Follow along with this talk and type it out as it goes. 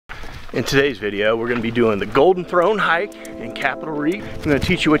In today's video, we're gonna be doing the Golden Throne hike in Capitol Reef. I'm gonna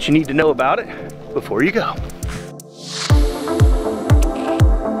teach you what you need to know about it before you go.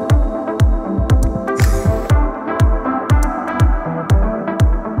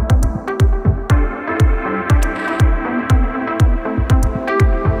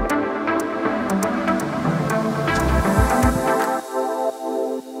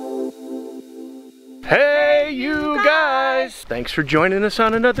 Hey you guys! Thanks for joining us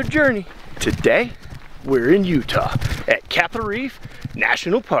on another journey. Today, we're in Utah at Capitol Reef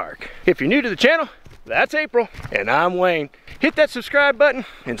National Park. If you're new to the channel, that's April, and I'm Wayne. Hit that subscribe button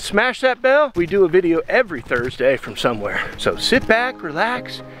and smash that bell. We do a video every Thursday from somewhere. So sit back,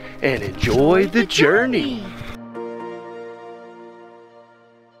 relax, and enjoy the journey.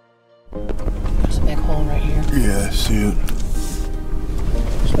 There's a big hole right here. Yeah, I see it.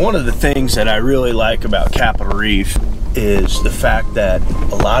 One of the things that I really like about Capitol Reef is the fact that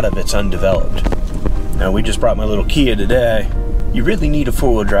a lot of it's undeveloped. Now, we just brought my little Kia today. You really need a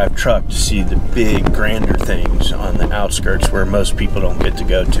four-wheel drive truck to see the big, grander things on the outskirts where most people don't get to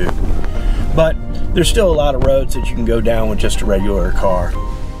go to. But there's still a lot of roads that you can go down with just a regular car.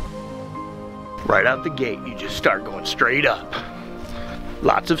 Right out the gate, you just start going straight up.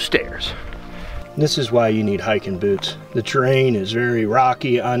 Lots of stairs. This is why you need hiking boots. The terrain is very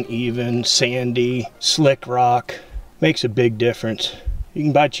rocky, uneven, sandy, slick rock. Makes a big difference. You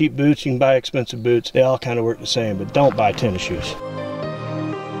can buy cheap boots, you can buy expensive boots. They all kind of work the same, but don't buy tennis shoes.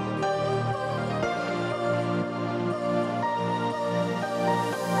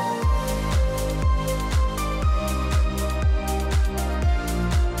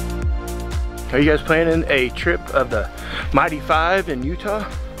 Are you guys planning a trip of the Mighty 5 in Utah?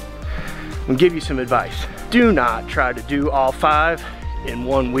 I'm gonna give you some advice. Do not try to do all 5 in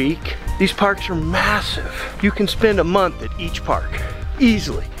 1 week. These parks are massive. You can spend a month at each park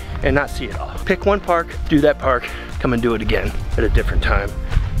easily and not see it all. Pick one park, do that park, come and do it again at a different time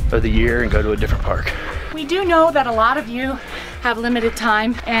of the year and go to a different park. We do know that a lot of you have limited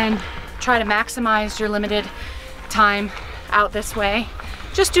time and try to maximize your limited time out this way.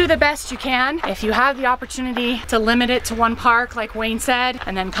 Just do the best you can. If you have the opportunity to limit it to one park, like Wayne said,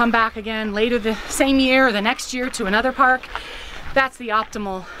 and then come back again later the same year or the next year to another park, that's the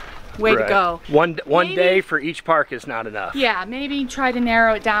optimal way to go. One day for each park is not enough. Yeah, maybe try to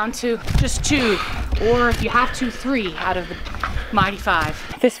narrow it down to just 2, or if you have to, 3 out of the Mighty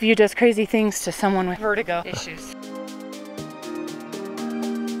 5. This view does crazy things to someone with vertigo issues.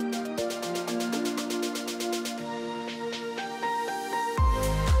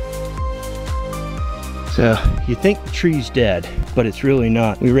 So you think the tree's dead, but it's really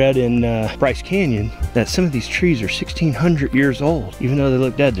not. We read in Bryce Canyon that some of these trees are 1,600 years old. Even though they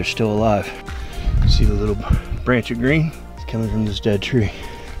look dead, they're still alive. See the little branch of green? It's coming from this dead tree.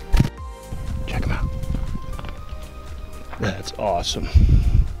 Check them out. That's awesome.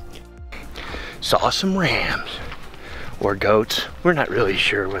 Saw some rams or goats. We're not really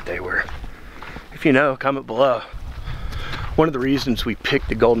sure what they were. If you know, comment below. One of the reasons we picked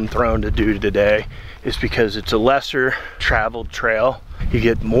the Golden Throne to do today is because it's a lesser traveled trail. You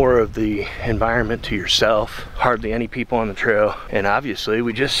get more of the environment to yourself, hardly any people on the trail, and obviously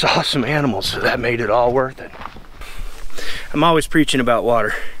we just saw some animals, so that made it all worth it. I'm always preaching about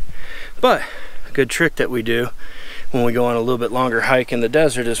water, but a good trick that we do when we go on a little bit longer hike in the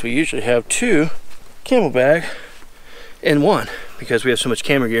desert is we usually have 2 camel bags in one, because we have so much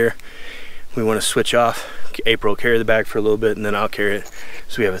camera gear. We want to switch off. April will carry the bag for a little bit and then I'll carry it.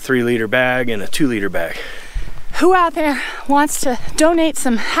 So we have a 3-liter bag and a 2-liter bag. Who out there wants to donate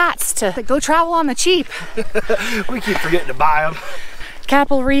some hats to go travel on the cheap? We keep forgetting to buy them.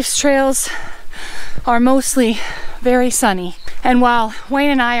 Capitol Reef's trails are mostly very sunny. And while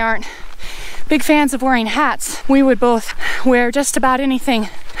Wayne and I aren't big fans of wearing hats, we would both wear just about anything,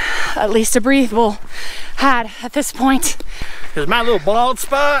 at least a breathable hat at this point. Because my little bald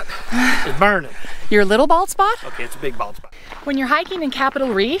spot is burning. Your little bald spot? Okay, it's a big bald spot. When you're hiking in Capitol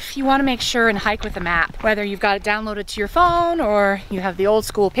Reef, you want to make sure and hike with a map, whether you've got it downloaded to your phone or you have the old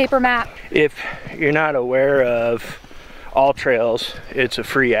school paper map. If you're not aware of All Trails, it's a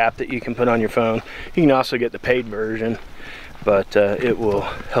free app that you can put on your phone. You can also get the paid version, but it will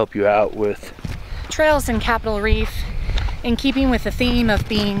help you out with trails in Capitol Reef, in keeping with the theme of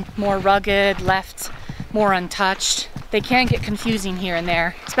being more rugged, left more untouched. They can get confusing here and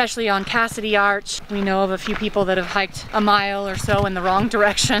there, especially on Cassidy Arch. We know of a few people that have hiked a mile or so in the wrong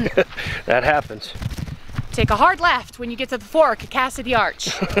direction. That happens. Take a hard left when you get to the fork at Cassidy Arch.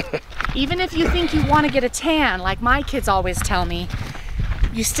 Even if you think you want to get a tan, like my kids always tell me,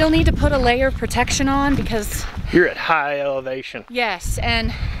 you still need to put a layer of protection on because you're at high elevation. Yes,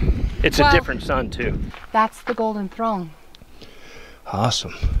 and It's a different sun too. That's the Golden Throne.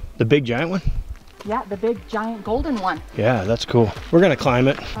 Awesome. The big giant one? Yeah, the big giant golden one. Yeah, that's cool. We're gonna climb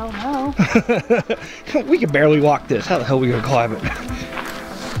it. Oh no. We can barely walk this. How the hell are we gonna climb it?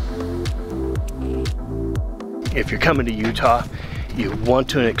 If you're coming to Utah, you want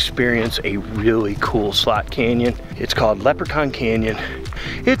to experience a really cool slot canyon. It's called Leprechaun Canyon.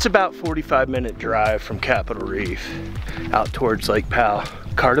 It's about 45-minute drive from Capitol Reef out towards Lake Powell.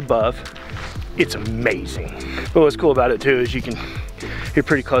 Cart above. It's amazing. But what's cool about it too is you're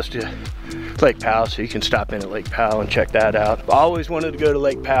pretty close to Lake Powell, so you can stop in at Lake Powell and check that out. I always wanted to go to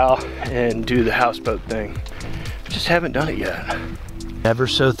Lake Powell and do the houseboat thing. Just haven't done it yet. Ever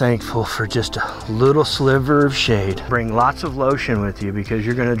so thankful for just a little sliver of shade. Bring lots of lotion with you because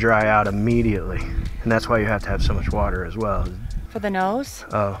you're gonna dry out immediately. And that's why you have to have so much water as well. For the nose?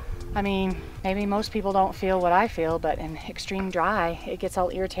 Oh. I mean, maybe most people don't feel what I feel, but in extreme dry, it gets all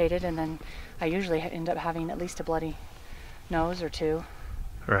irritated, and then I usually end up having at least a bloody nose or two.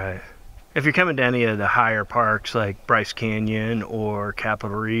 Right. If you're coming to any of the higher parks like Bryce Canyon or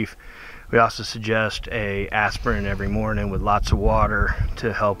Capitol Reef, we also suggest a aspirin every morning with lots of water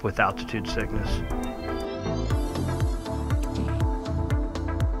to help with altitude sickness.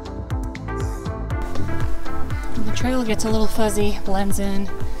 The trail gets a little fuzzy, blends in,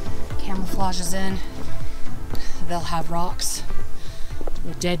 camouflages in. They'll have rocks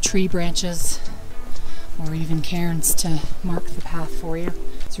or dead tree branches or even cairns to mark the path for you.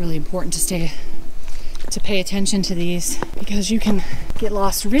 It's really important to pay attention to these because you can get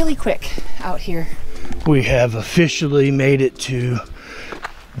lost really quick out here. We have officially made it to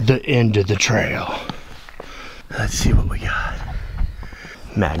the end of the trail. Let's see what we got.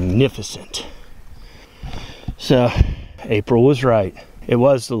 Magnificent. So, April was right. It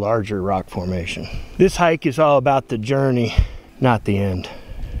was the larger rock formation. This hike is all about the journey, not the end.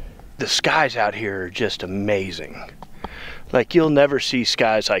 The skies out here are just amazing. Like, you'll never see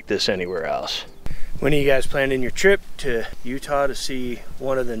skies like this anywhere else. When are you guys planning your trip to Utah to see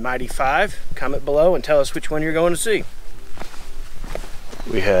one of the Mighty Five? Comment below and tell us which one you're going to see.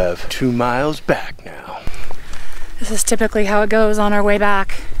 We have 2 miles back now. This is typically how it goes on our way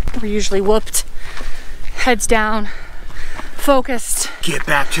back. We're usually whooped, heads down, focused. Get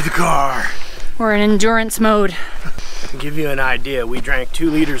back to the car. We're in endurance mode. To give you an idea, we drank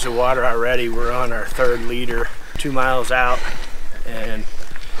 2 liters of water already. We're on our 3rd liter, 2 miles out and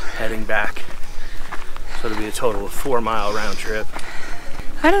heading back. So it'll be a total of 4-mile round trip.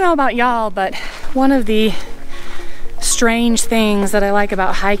 I don't know about y'all, but one of the strange things that I like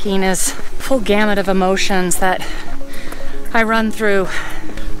about hiking is full gamut of emotions that I run through.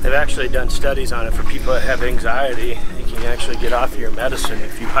 They've actually done studies on it for people that have anxiety. You can actually get off of your medicine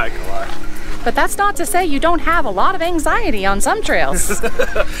if you hike a lot. But that's not to say you don't have a lot of anxiety on some trails.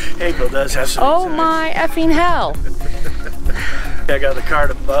 April does have some Oh anxiety. my effing hell. I got the cart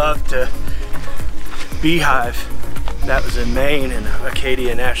above to Beehive. That was in Maine in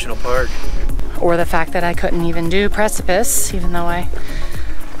Acadia National Park. Or the fact that I couldn't even do precipice, even though I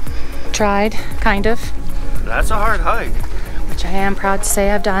tried, kind of. That's a hard hike. Which I am proud to say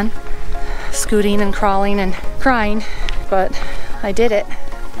I've done. Scooting and crawling and crying, but I did it.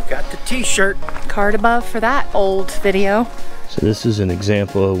 You got the t-shirt. Card above for that old video. So this is an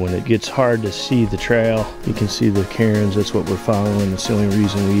example of when it gets hard to see the trail. You can see the cairns, that's what we're following. It's the only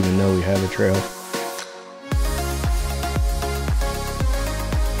reason we even know we have a trail.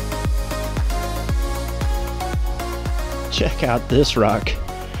 Check out this rock.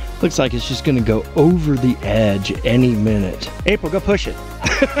 Looks like it's just gonna go over the edge any minute. April, go push it. Oh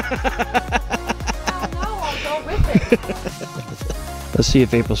no, I'll go with it. Let's see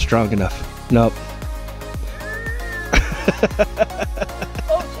if April's strong enough. Nope.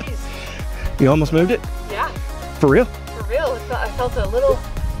 Oh jeez. You almost moved it? Yeah. For real? For real, I felt a little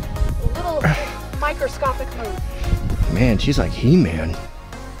microscopic move. Man, she's like He-Man.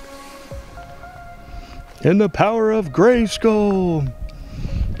 In the power of Grayskull.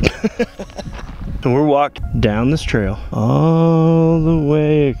 And we're walking down this trail all the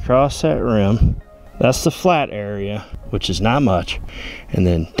way across that rim. That's the flat area, which is not much, and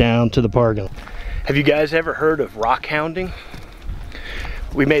then down to the parking lot. Have you guys ever heard of rock hounding?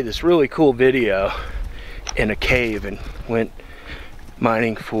 We made this really cool video in a cave and went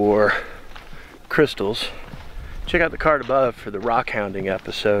mining for crystals. Check out the card above for the rock hounding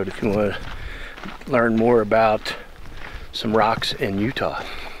episode if you want to learn more about some rocks in Utah.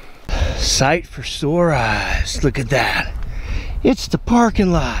 Sight for sore eyes. Look at that. It's the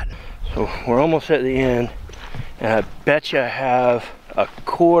parking lot. So we're almost at the end, and I bet you I have a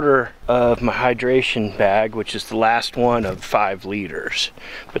quarter of my hydration bag, which is the last one of 5 liters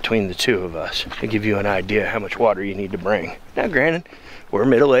between the two of us, to give you an idea how much water you need to bring. Now granted, we're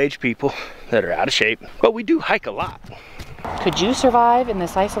middle-aged people that are out of shape, but we do hike a lot. Could you survive in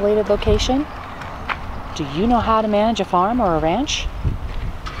this isolated location? Do you know how to manage a farm or a ranch?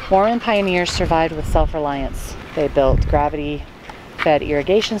 Mormon pioneers survived with self-reliance. They built gravity-fed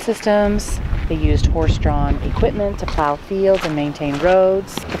irrigation systems. They used horse-drawn equipment to plow fields and maintain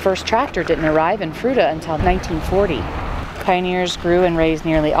roads. The first tractor didn't arrive in Fruita until 1940. Pioneers grew and raised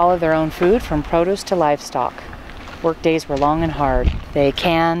nearly all of their own food, from produce to livestock. Work days were long and hard. They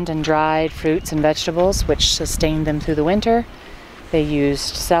canned and dried fruits and vegetables, which sustained them through the winter. They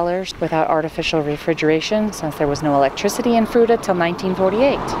used cellars without artificial refrigeration, since there was no electricity in Fruita till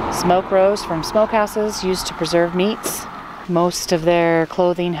 1948. Smoke rose from smokehouses used to preserve meats. Most of their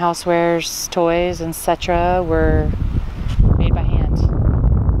clothing, housewares, toys, etc. were made by hand.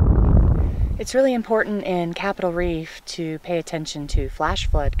 It's really important in Capitol Reef to pay attention to flash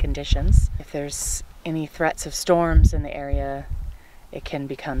flood conditions. If there's any threats of storms in the area, it can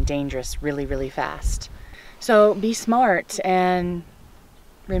become dangerous really, really fast. So be smart and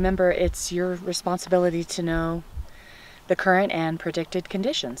remember, it's your responsibility to know the current and predicted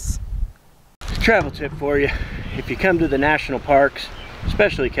conditions. Travel tip for you: if you come to the national parks,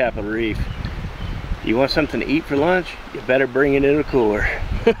 especially Capitol Reef, you want something to eat for lunch, you better bring it in a cooler.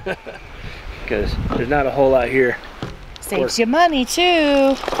 Because there's not a whole lot here. Saves you money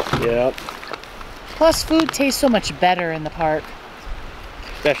too. Yep. Plus food tastes so much better in the park.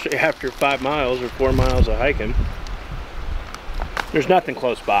 Especially after 5 miles or 4 miles of hiking. There's nothing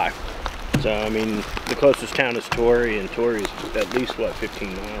close by. So, I mean, the closest town is Torrey, and Torrey is at least, what,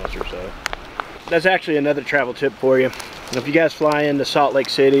 15 miles or so. That's actually another travel tip for you. If you guys fly into Salt Lake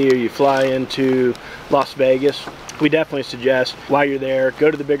City or you fly into Las Vegas, we definitely suggest while you're there,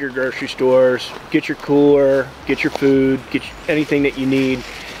 go to the bigger grocery stores, get your cooler, get your food, get anything that you need.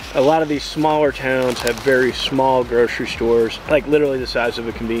 A lot of these smaller towns have very small grocery stores, like literally the size of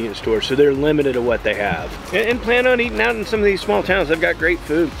a convenience store, so they're limited to what they have. And plan on eating out in some of these small towns. They've got great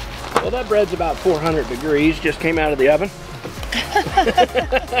food. Well, that bread's about 400 degrees, just came out of the oven.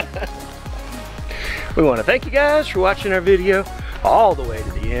 We want to thank you guys for watching our video all the way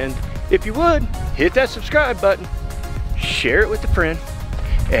to the end. If you would, hit that subscribe button, share it with a friend,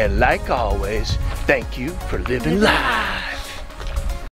 and like always, thank you for living life.